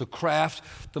to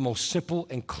craft the most simple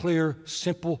and clear,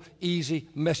 simple, easy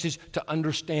message to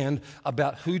understand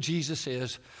about who Jesus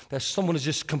is, that someone is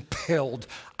just compelled.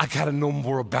 I got to know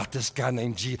more about this guy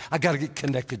named Jesus. I got to get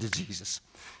connected to Jesus.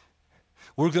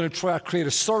 We're going to try to create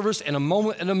a service and a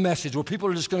moment and a message where people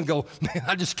are just going to go, man,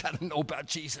 I just got to know about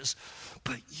Jesus.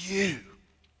 But you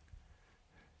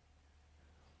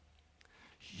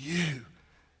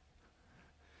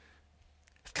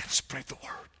have got to spread the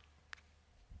word.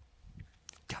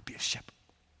 You've got to be a shepherd.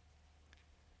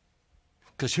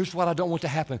 Because here's what I don't want to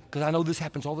happen, because I know this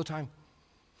happens all the time.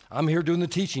 I'm here doing the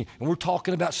teaching, and we're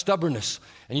talking about stubbornness.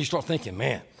 And you start thinking,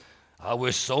 man, I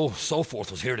wish so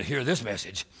forth was here to hear this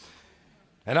message.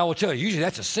 And I will tell you, usually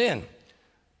that's a sin,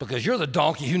 because you're the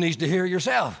donkey who needs to hear it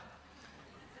yourself.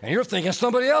 And you're thinking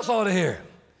somebody else ought to hear it.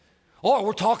 Or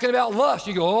we're talking about lust.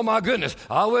 You go, oh my goodness,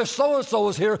 I wish so-and-so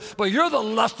was here, but you're the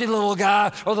lusty little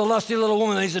guy or the lusty little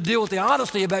woman that needs to deal with the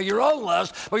honesty about your own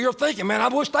lust. But you're thinking, man, I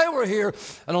wish they were here.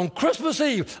 And on Christmas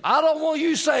Eve, I don't want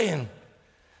you saying,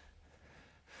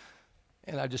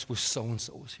 and I just wish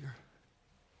so-and-so was here.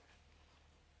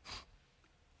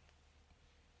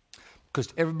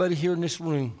 Because everybody here in this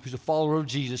room who's a follower of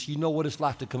Jesus, you know what it's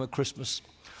like to come at Christmas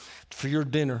for your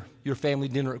dinner, your family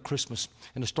dinner at Christmas,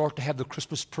 and to start to have the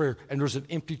Christmas prayer, and there's an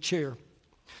empty chair.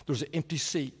 There's an empty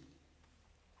seat.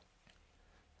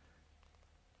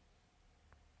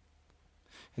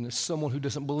 And there's someone who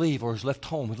doesn't believe or has left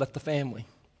home, has left the family.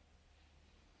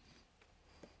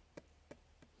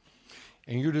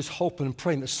 And you're just hoping and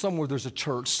praying that somewhere there's a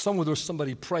church, somewhere there's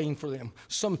somebody praying for them,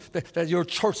 that your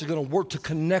church is going to work to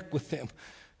connect with them.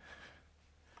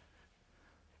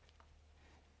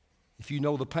 If you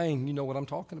know the pain, you know what I'm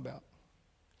talking about.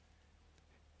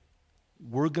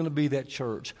 We're going to be that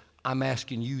church. I'm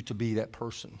asking you to be that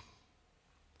person. Amen.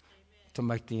 To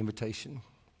make the invitation.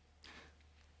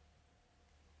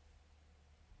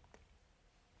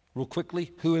 Real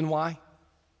quickly, who and why?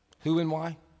 Who and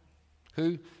why?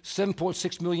 Who?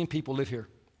 7.6 million people live here.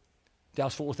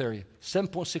 Dallas-Fort Worth area.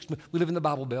 7.6 million. We live in the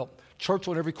Bible Belt. Church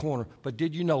on every corner. But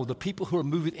did you know the people who are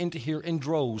moving into here in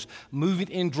droves,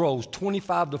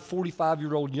 25 to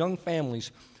 45-year-old young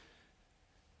families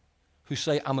who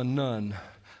say, I'm a nun.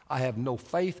 I have no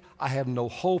faith. I have no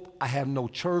hope. I have no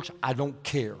church. I don't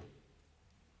care.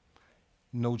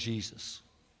 No Jesus.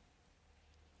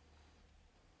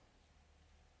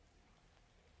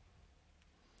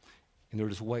 And they're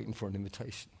just waiting for an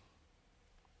invitation.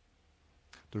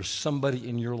 There's somebody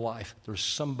in your life. There's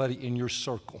somebody in your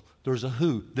circle. There's a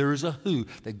who. There is a who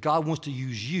that God wants to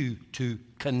use you to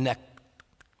connect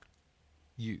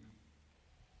you.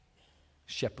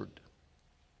 Shepherd.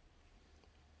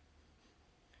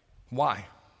 Why?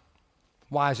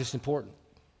 Why is this important?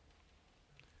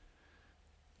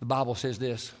 The Bible says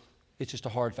this. It's just a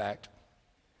hard fact.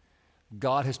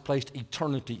 God has placed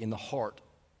eternity in the heart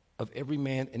of every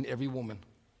man and every woman.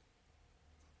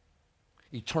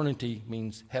 Eternity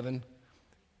means heaven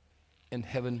and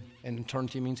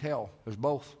eternity means hell. There's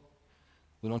both.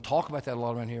 We don't talk about that a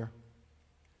lot around here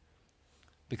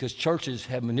because churches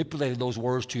have manipulated those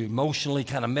words to emotionally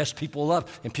kind of mess people up,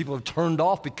 and people have turned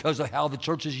off because of how the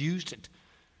church has used it,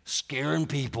 scaring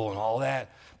people and all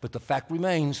that. But the fact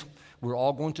remains, we're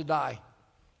all going to die.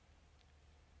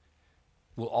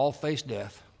 We'll all face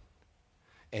death,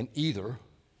 and either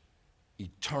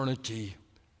eternity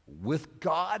with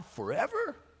God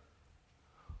forever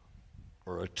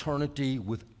or eternity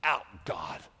without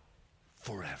God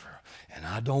forever. And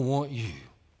I don't want you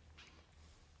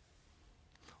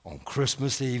on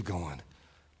Christmas Eve going,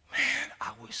 man,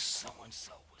 I wish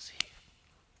so-and-so was here.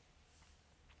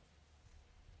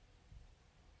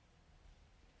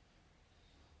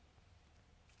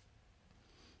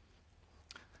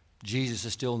 Jesus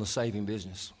is still in the saving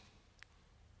business.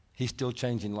 He's still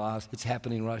changing lives. It's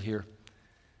happening right here.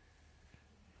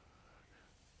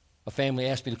 A family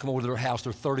asked me to come over to their house.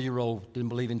 Their 30-year-old didn't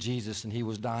believe in Jesus, and he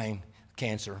was dying of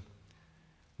cancer. And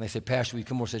they said, Pastor, will you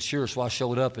come over? I said, sure. So I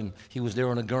showed up, and he was there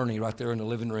on a gurney right there in the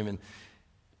living room, and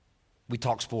we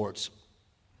talked sports.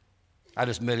 I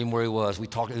just met him where he was. We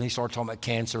talked, and he started talking about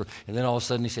cancer, and then all of a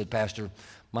sudden he said, Pastor,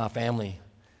 my family,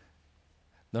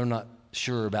 they're not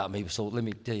sure about me, so let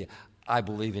me tell you, I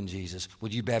believe in Jesus.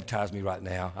 Would you baptize me right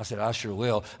now? I said, I sure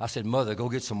will. I said, Mother, go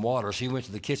get some water. She went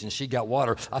to the kitchen. She got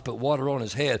water. I put water on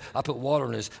his head. I put water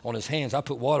on his hands. I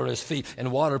put water on his feet.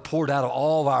 And water poured out of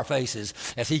all of our faces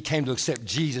as he came to accept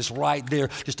Jesus right there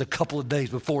just a couple of days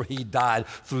before he died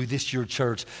through this year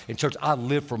church. In church, I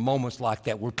live for moments like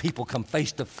that where people come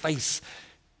face to face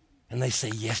and they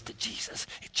say yes to Jesus.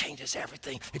 It changes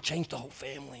everything. It changed the whole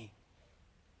family.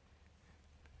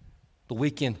 The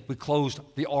weekend, we closed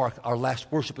the Ark, our last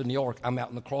worship in the Ark. I'm out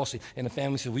in the crossing, and the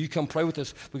family said, will you come pray with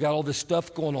us? We got all this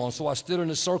stuff going on. So I stood in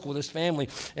a circle with this family,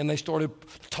 and they started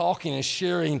talking and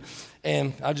sharing,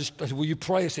 and I said, will you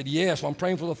pray? I said, yes. So I'm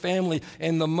praying for the family,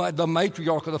 and the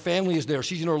matriarch of the family is there.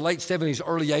 She's in her late 70s,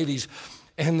 early 80s,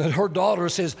 and her daughter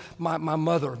says, my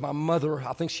mother,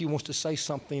 I think she wants to say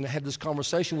something. I had this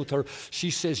conversation with her. She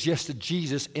says yes to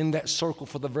Jesus in that circle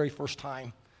for the very first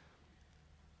time.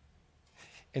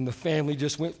 And the family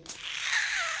just went.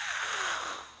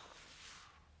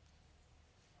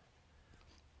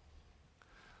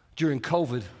 During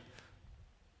COVID,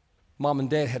 Mom and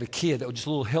Dad had a kid that was just a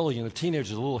little hellion, a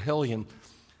teenager, a little hellion.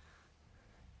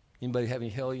 Anybody have any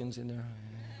hellions in there?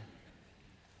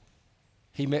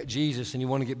 He met Jesus and he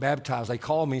wanted to get baptized. They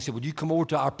called me and said, would you come over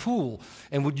to our pool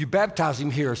and would you baptize him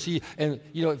here? See, and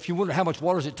you know, if you wonder how much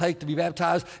water does it take to be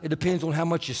baptized, it depends on how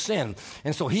much you sin.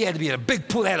 And so he had to be in a big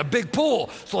pool. They had a big pool.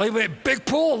 So he went, big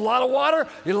pool, a lot of water,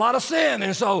 a lot of sin.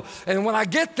 And when I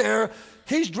get there,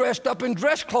 he's dressed up in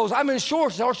dress clothes. I'm in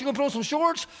shorts. Aren't you going to put on some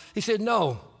shorts? He said,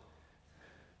 no.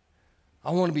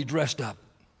 I want to be dressed up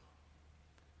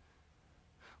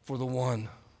for the one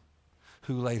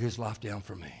who laid his life down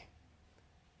for me.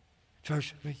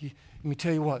 Church, let me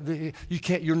tell you what,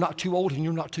 you're not too old and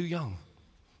you're not too young.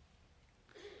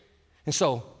 And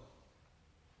so,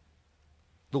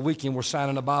 the weekend we're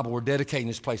signing the Bible, we're dedicating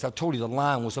this place. I told you the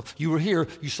line was up. You were here,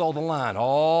 you saw the line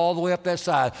all the way up that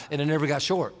side, and it never got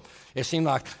short. It seemed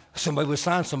like somebody would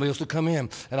sign, somebody else would come in,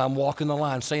 and I'm walking the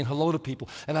line saying hello to people.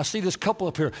 And I see this couple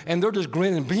up here, and they're just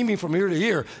grinning, beaming from ear to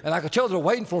ear, and I could tell they're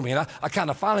waiting for me. And I kind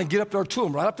of finally get up there to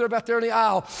them, right up there about there in the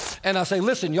aisle, and I say,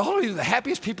 listen, y'all are the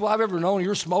happiest people I've ever known.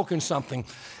 You're smoking something.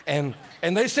 And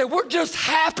they said, we're just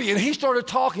happy. And he started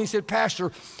talking. He said,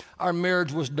 Pastor, our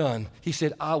marriage was done. He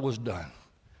said, I was done.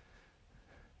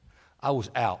 I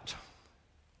was out.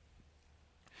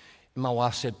 And my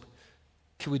wife said,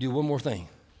 can we do one more thing?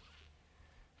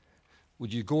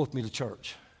 Would you go with me to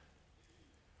church?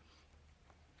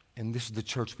 And this is the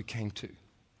church we came to.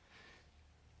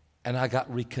 And I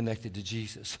got reconnected to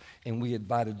Jesus. And we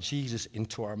invited Jesus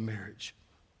into our marriage.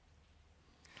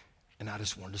 And I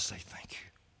just wanted to say thank you.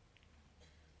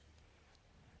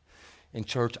 In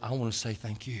church, I want to say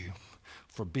thank you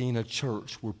for being a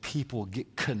church where people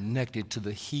get connected to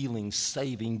the healing,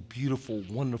 saving, beautiful,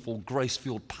 wonderful,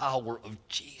 grace-filled power of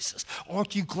Jesus.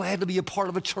 Aren't you glad to be a part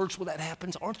of a church where that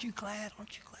happens? Aren't you glad?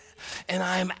 Aren't you glad? And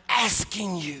I am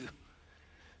asking you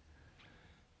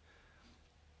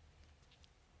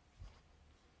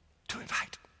to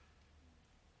invite.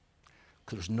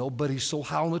 Because there's nobody so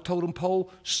high on the totem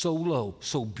pole, so low,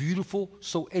 so beautiful,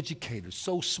 so educated,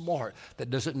 so smart that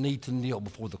doesn't need to kneel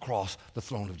before the cross, the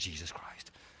throne of Jesus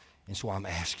Christ. And so I'm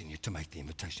asking you to make the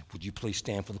invitation. Would you please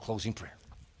stand for the closing prayer?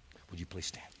 Would you please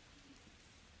stand?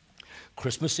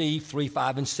 Christmas Eve, 3,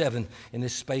 5, and 7 in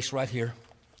this space right here.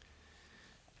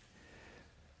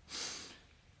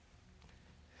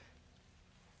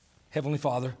 Heavenly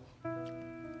Father,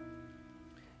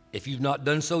 if you've not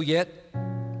done so yet,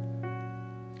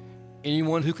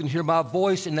 anyone who can hear my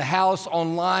voice in the house,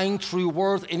 online, True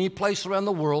Worth, any place around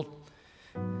the world,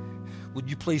 would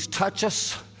you please touch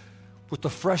us with the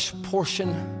fresh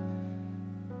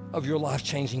portion of your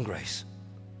life-changing grace?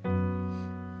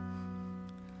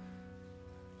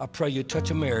 I pray you'd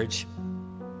touch a marriage.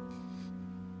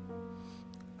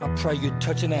 I pray you'd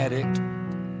touch an addict.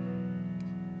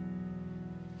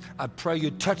 I pray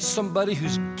you'd touch somebody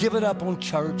who's given up on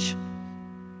church,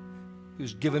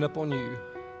 who's given up on you.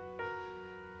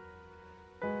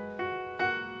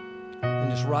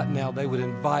 And just right now, they would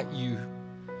invite you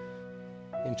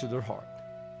into their heart.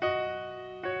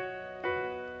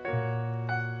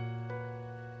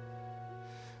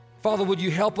 Father, would you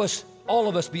help us, all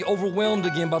of us, be overwhelmed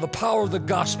again by the power of the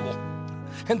gospel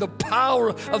and the power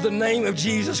of the name of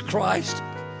Jesus Christ.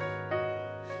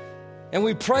 And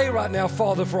we pray right now,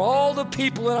 Father, for all the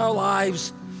people in our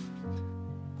lives.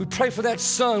 We pray for that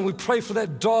son, we pray for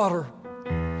that daughter,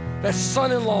 that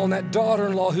son-in-law and that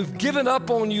daughter-in-law who've given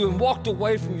up on you and walked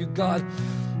away from you, God.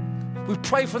 We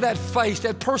pray for that face,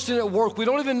 that person at work. We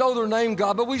don't even know their name,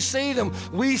 God, but we see them.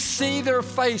 We see their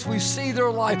face. We see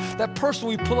their life. That person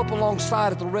we pull up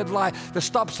alongside at the red light, the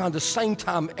stop sign, the same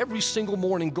time every single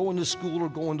morning, going to school or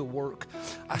going to work.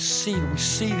 I see them. We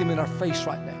see them in our face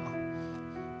right now.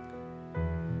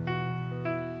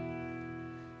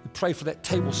 We pray for that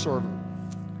table server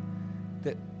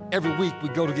that every week we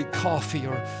go to get coffee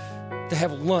or to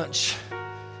have lunch.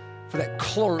 For that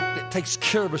clerk that takes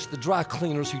care of us, the dry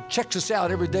cleaners who checks us out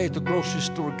every day at the grocery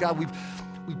store. God, we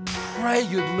pray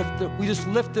you'd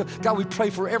lift them. God, we pray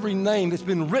for every name that's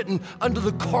been written under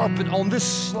the carpet on this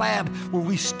slab where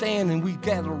we stand and we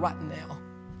gather right now.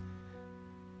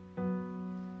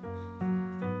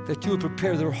 That you would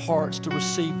prepare their hearts to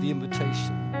receive the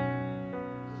invitation.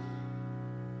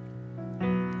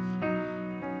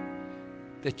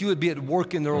 That you would be at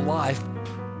work in their life,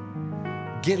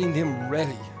 getting them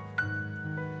ready.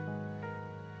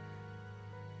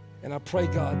 And I pray,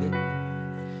 God,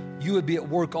 that you would be at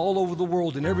work all over the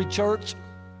world in every church,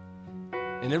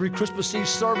 in every Christmas Eve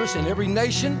service, in every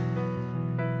nation,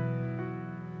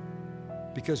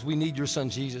 because we need your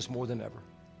son Jesus more than ever.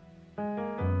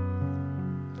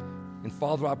 And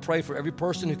Father, I pray for every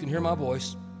person who can hear my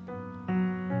voice,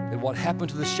 that what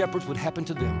happened to the shepherds would happen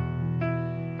to them.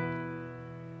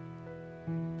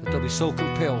 That they'll be so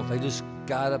compelled, they just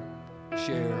gotta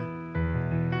share.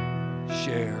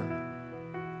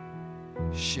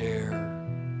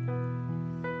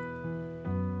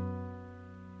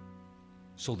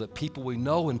 So that people we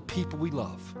know and people we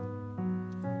love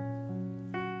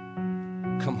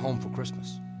come home for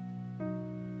Christmas.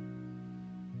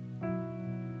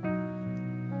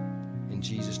 In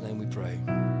Jesus' name we pray.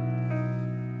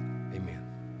 Amen.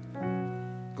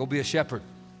 Go be a shepherd.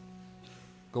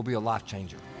 Go be a life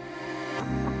changer.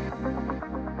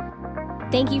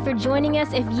 Thank you for joining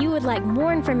us. If you would like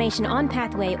more information on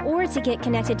Pathway or to get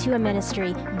connected to a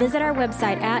ministry, visit our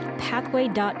website at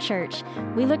pathway.church.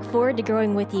 We look forward to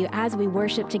growing with you as we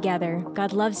worship together.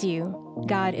 God loves you.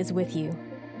 God is with you.